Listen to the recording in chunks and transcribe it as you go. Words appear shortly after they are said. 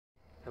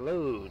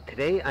Hello,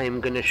 today I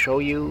am going to show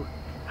you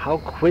how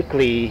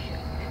quickly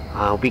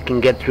we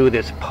can get through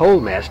this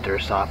PoleMaster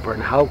software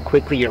and how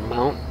quickly your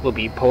mount will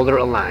be polar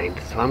aligned.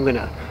 So I'm going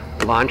to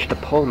launch the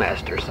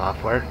PoleMaster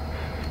software.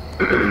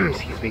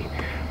 Excuse me.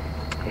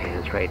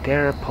 And it's right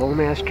there,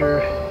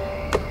 PoleMaster.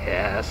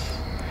 Yes.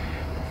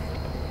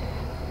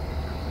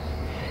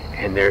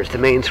 And there's the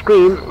main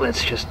screen.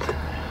 Let's just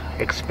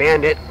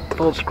expand it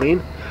full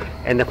screen.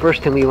 And the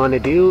first thing we want to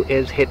do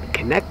is hit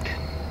connect.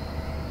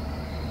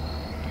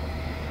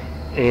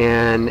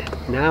 And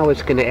now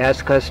it's going to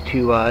ask us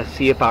to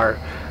see if our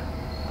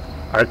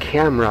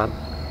camera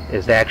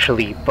is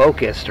actually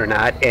focused or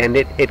not, and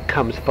it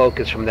comes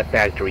focused from the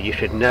factory. You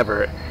should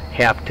never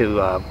have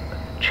to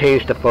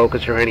change the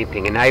focus or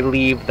anything, and I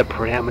leave the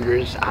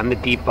parameters on the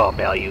default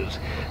values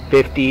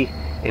 50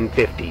 and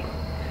 50.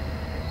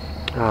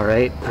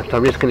 Alright, so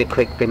I'm just going to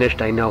click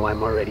finished. I know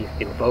I'm already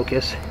in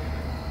focus,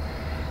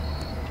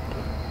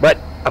 but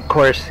of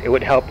course it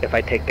would help if I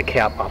take the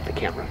cap off the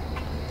camera.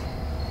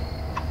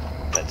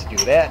 Let's do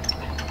that.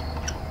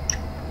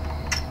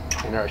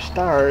 And our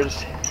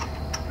stars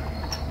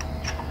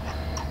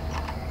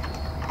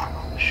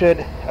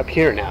should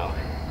appear now.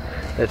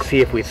 Let's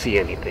see if we see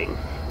anything.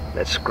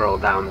 Let's scroll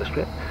down the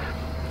script.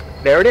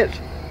 There it is.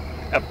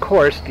 Of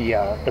course,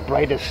 the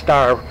brightest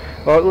star.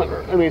 Well,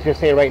 let me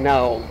just say right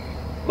now,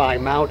 my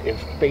mount is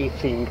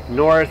facing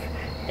north,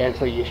 and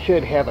so you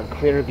should have a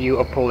clear view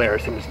of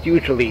Polaris, and it's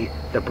usually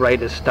the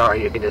brightest star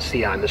you're going to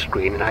see on the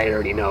screen, and I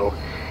already know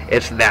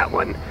it's that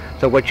one.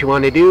 So what you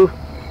want to do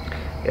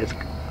is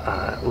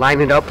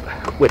line it up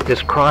with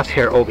this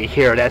crosshair over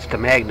here. That's the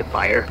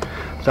magnifier.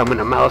 So I'm going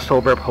to mouse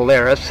over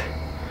Polaris,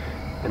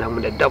 and I'm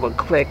going to double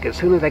click as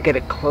soon as I get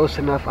it close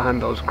enough on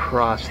those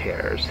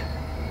crosshairs.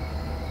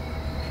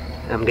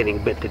 I'm getting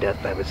bit to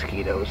death by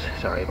mosquitoes.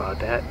 Sorry about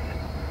that.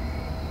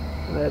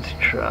 Let's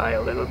try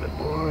a little bit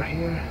more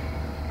here.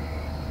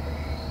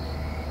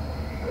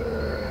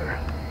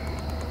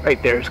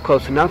 Right there is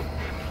close enough.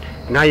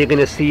 Now you're going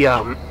to see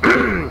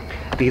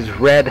these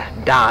red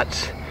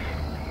dots,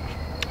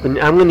 and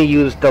I'm going to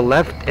use the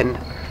left and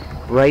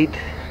right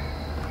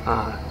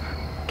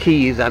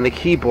keys on the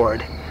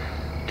keyboard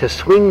to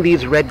swing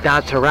these red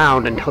dots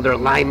around until they're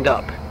lined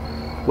up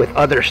with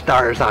other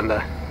stars on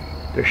the.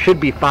 There should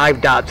be 5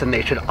 dots, and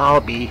they should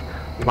all be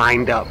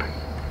lined up.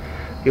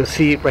 You'll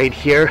see right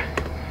here.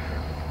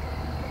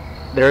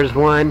 There's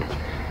 1.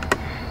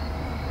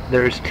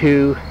 There's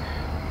 2.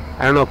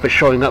 I don't know if it's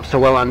showing up so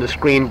well on the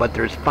screen, but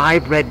there's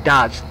 5 red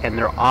dots, and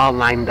they're all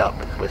lined up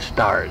with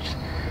stars.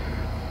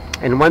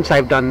 And once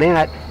I've done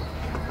that,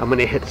 I'm going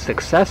to hit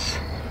success.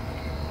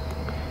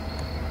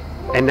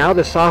 And now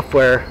the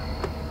software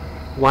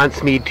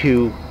wants me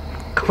to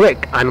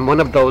click on one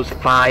of those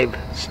 5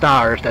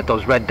 stars that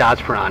those red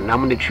dots were on. And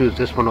I'm going to choose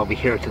this one over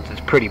here since it's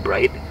pretty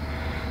bright.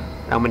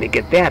 I'm going to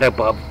get that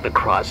above the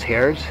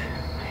crosshairs.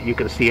 You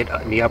can see it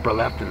in the upper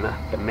left in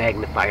the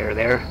magnifier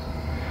there.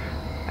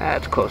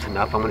 That's close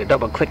enough. I'm going to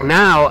double click.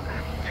 Now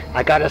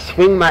I got to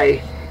swing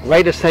my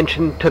right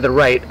ascension to the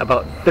right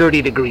about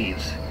 30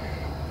 degrees.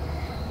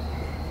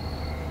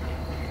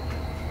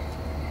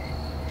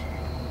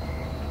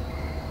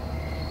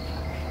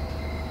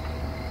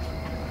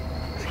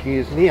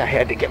 Excuse me, I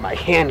had to get my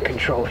hand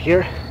control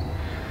here.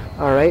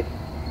 Alright,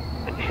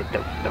 hit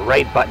the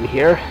right button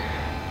here.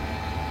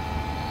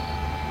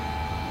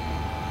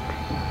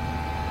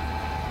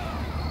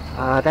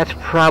 That's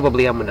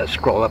probably, I'm going to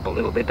scroll up a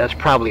little bit, that's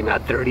probably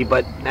not 30,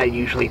 but I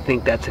usually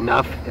think that's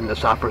enough, and the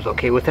software's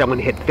okay with it. I'm going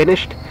to hit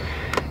finished.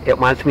 It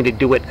wants me to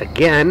do it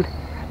again.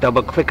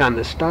 Double click on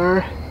the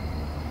star.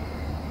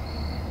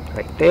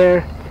 Right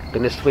there. I'm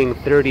going to swing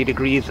 30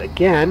 degrees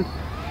again.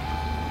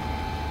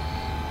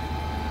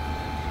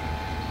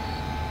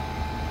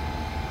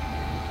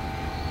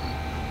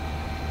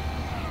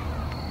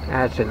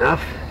 That's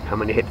enough. I'm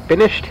going to hit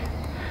finished.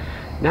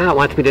 Now it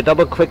wants me to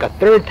double click a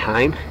 3rd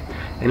time,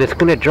 and it's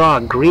going to draw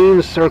a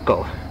green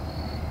circle.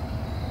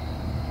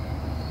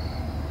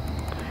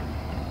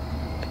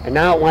 And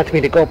now it wants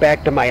me to go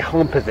back to my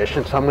home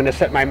position, so I'm going to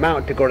set my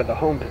mount to go to the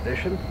home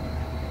position.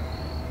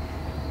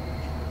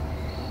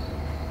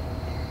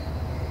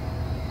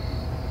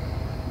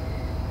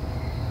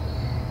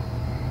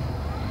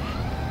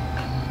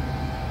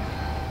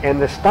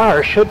 And the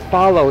star should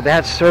follow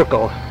that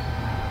circle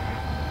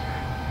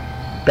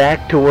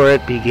back to where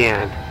it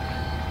began.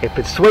 If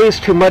it sways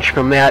too much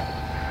from that,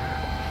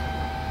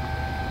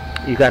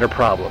 you got a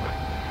problem.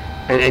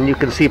 And you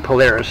can see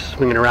Polaris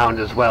swinging around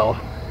as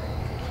well.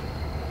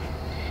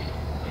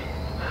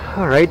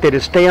 Alright, did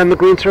it stay on the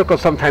green circle?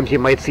 Sometimes you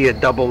might see a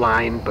double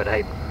line, but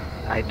I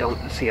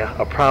don't see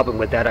a problem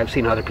with that. I've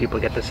seen other people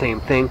get the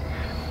same thing.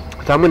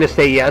 So I'm going to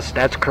say yes,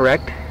 that's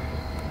correct.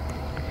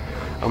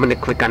 I'm going to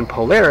click on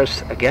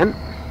Polaris again.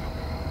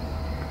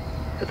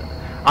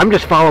 I'm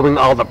just following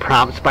all the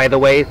prompts, by the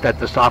way, that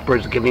the software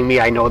is giving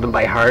me. I know them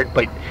by heart,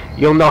 but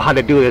you'll know how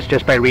to do this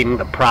just by reading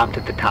the prompt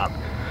at the top.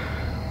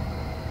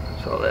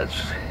 So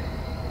let's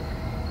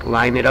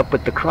line it up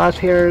with the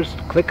crosshairs,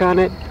 click on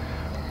it.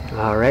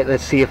 Alright,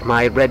 let's see if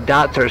my red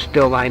dots are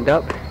still lined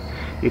up.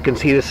 You can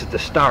see this is the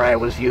star I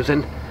was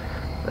using.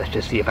 Let's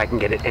just see if I can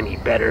get it any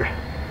better.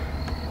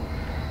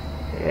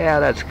 Yeah,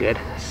 that's good.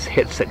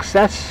 Hit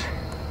success.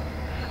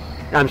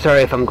 I'm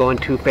sorry if I'm going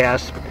too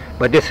fast,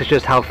 but this is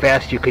just how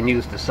fast you can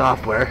use the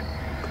software.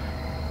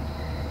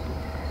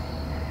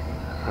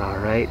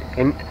 Alright,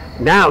 and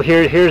now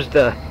here's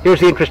the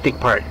interesting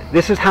part.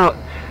 This is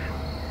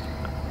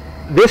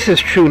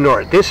true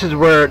north. This is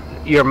where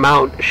your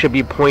mount should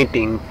be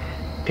pointing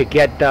to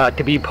get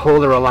to be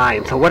polar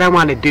aligned. So what I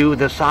want to do,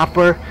 the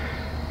software,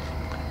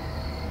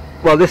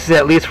 well, this is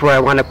at least where I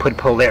want to put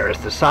Polaris.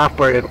 The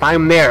software, if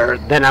I'm there,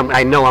 then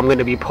I know I'm going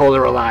to be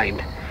polar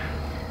aligned.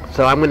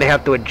 So I'm going to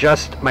have to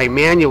adjust my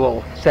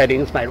manual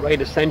settings, my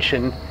right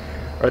ascension,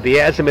 or the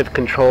azimuth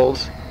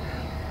controls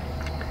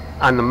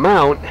on the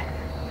mount,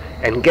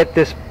 and get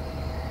this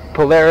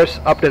Polaris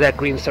up to that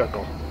green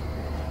circle.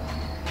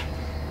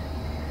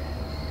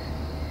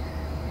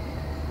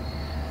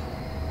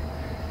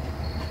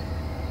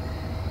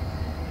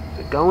 Is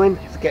it going?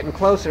 It's getting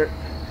closer.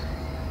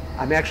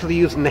 I'm actually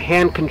using the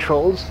hand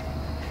controls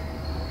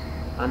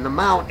on the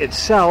mount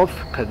itself,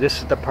 because this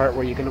is the part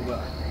where you're going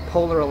to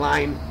polar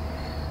align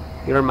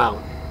your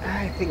mount.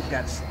 I think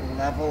that's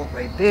level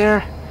right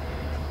there.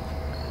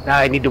 Now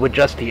I need to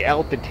adjust the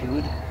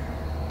altitude.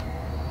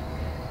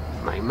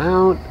 My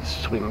mount,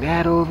 swing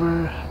that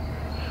over.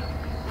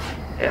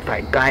 If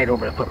I guide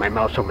over and put my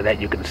mouse over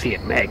that, you can see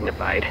it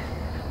magnified.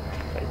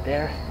 Right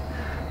there.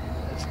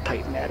 Let's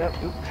tighten that up.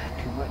 Oop,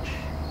 too much.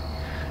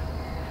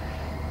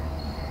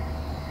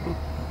 Oop,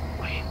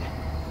 wait.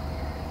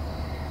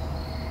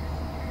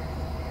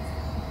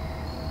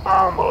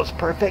 Almost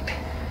perfect.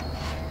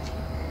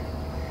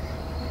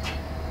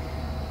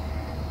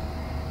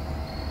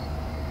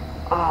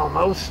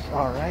 Almost.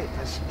 Alright,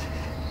 let's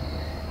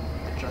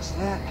adjust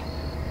that.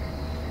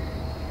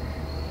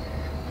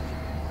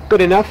 Good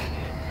enough.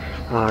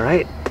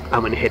 Alright, I'm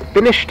going to hit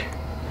finished.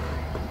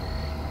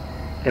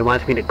 It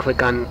wants me to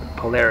click on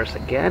Polaris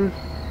again.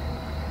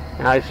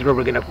 Now this is where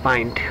we're going to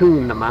fine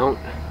tune the mount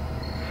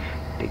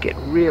to get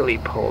really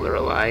polar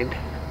aligned.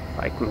 If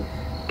I can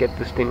get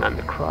this thing on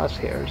the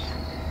crosshairs.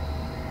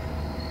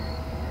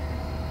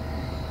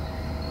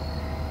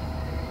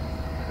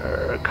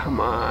 Come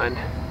on.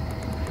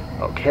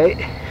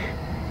 Okay.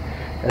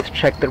 Let's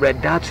check the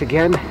red dots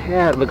again.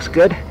 Yeah, it looks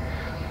good.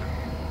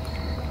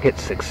 Hit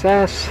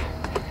success.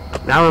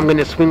 Now I'm going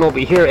to swing over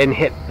here and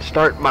hit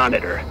start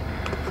monitor.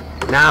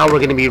 Now we're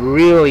going to be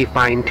really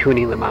fine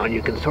tuning the mount.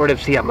 You can sort of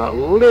see I'm a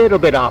little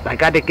bit off. I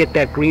got to get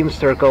that green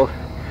circle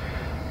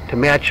to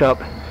match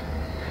up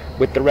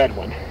with the red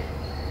one.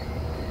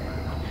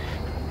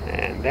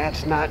 And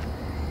that's not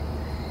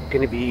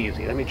going to be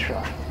easy. Let me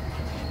try.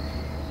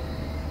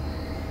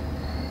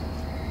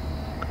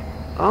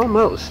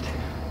 Almost.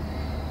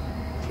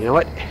 You know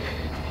what?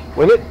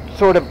 When it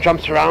sort of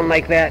jumps around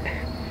like that,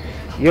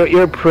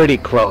 you're pretty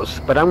close,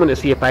 but I'm going to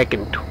see if I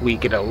can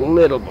tweak it a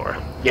little more.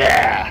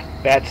 Yeah,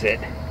 that's it.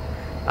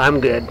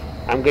 I'm good.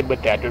 I'm good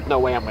with that. There's no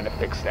way I'm going to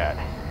fix that.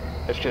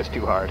 It's just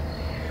too hard.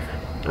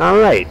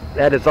 Alright,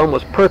 that is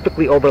almost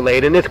perfectly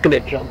overlaid, and it's going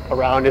to jump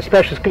around,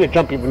 especially it's going to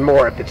jump even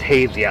more if it's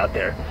hazy out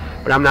there.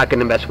 But I'm not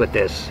going to mess with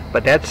this.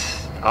 But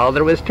that's all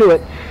there is to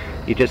it.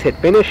 You just hit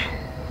finish,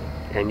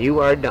 and you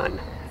are done.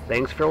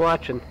 Thanks for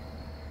watching.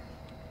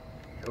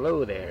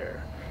 Hello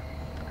there.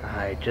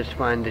 I just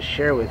wanted to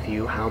share with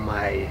you how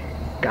my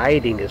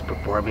guiding is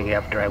performing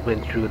after I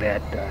went through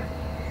that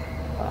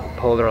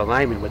polar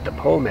alignment with the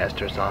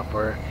PoleMaster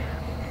software,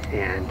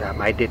 and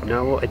I did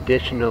no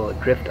additional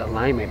drift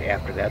alignment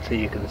after that, so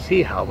you can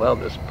see how well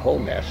this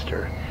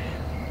PoleMaster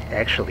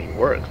actually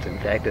works. In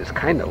fact, it's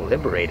kind of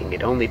liberating.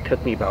 It only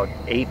took me about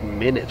 8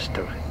 minutes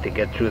to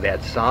get through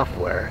that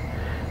software,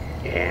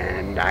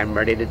 and I'm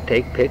ready to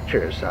take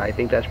pictures, so I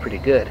think that's pretty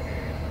good.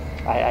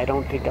 I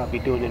don't think I'll be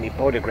doing any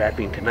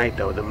photographing tonight,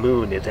 though. The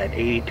moon is at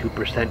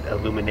 82%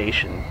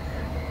 illumination.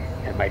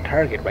 And my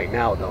target right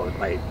now, though, is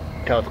my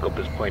telescope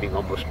is pointing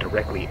almost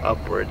directly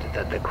upwards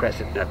at the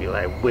Crescent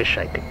Nebula. I wish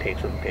I could take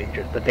some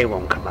pictures, but they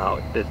won't come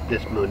out.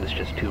 This moon is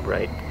just too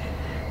bright.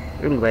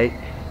 Anyway,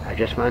 I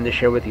just wanted to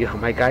share with you how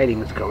my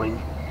guiding is going.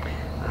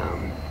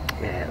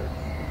 Yeah,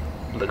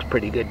 looks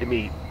pretty good to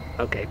me.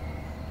 Okay,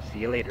 see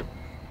you later.